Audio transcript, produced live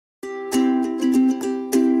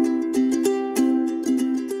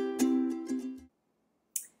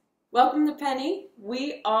Welcome to Pennie.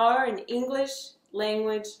 We are an English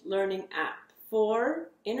language learning app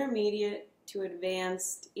for intermediate to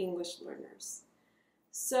advanced English learners.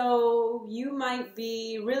 So you might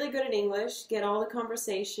be really good at English, get all the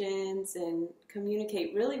conversations and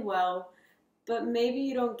communicate really well, but maybe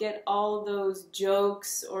you don't get all of those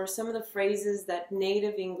jokes or some of the phrases that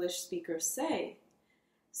native English speakers say.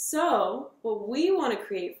 So what we want to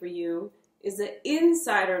create for you is an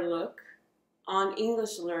insider look on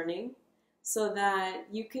English learning so that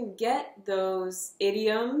you can get those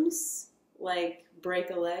idioms like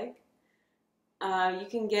break a leg. You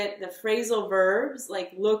can get the phrasal verbs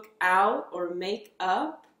like look out or make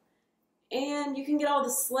up. And you can get all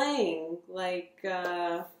the slang like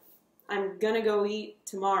I'm gonna go eat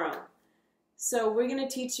tomorrow. So we're gonna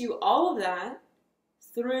teach you all of that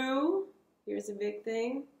through, here's a big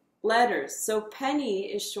thing, letters. So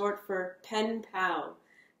Pennie is short for pen pal.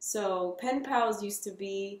 So pen pals used to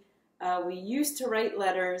be, we used to write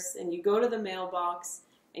letters and you go to the mailbox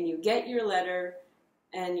and you get your letter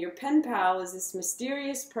and your pen pal is this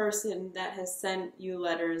mysterious person that has sent you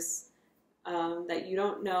letters that you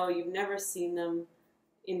don't know, you've never seen them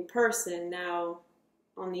in person. Now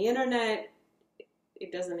on the internet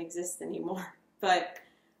it doesn't exist anymore, but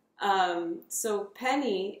so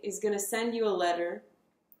Pennie is going to send you a letter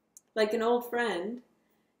like an old friend,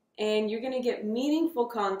 and you're going to get meaningful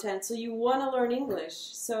content, so you want to learn English.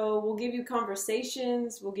 So we'll give you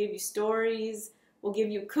conversations, we'll give you stories, we'll give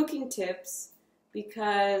you cooking tips,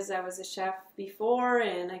 because I was a chef before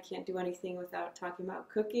and I can't do anything without talking about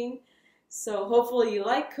cooking. So hopefully you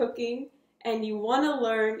like cooking and you want to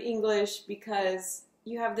learn English because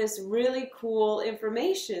you have this really cool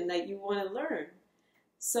information that you want to learn.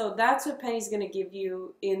 So that's what Pennie's going to give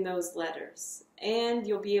you in those letters. And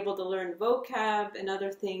you'll be able to learn vocab and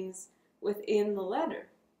other things within the letter.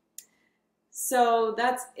 So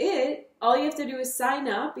that's it. All you have to do is sign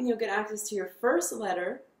up and you'll get access to your first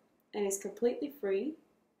letter, and it's completely free.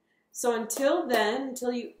 So until then,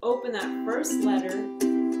 until you open that first letter,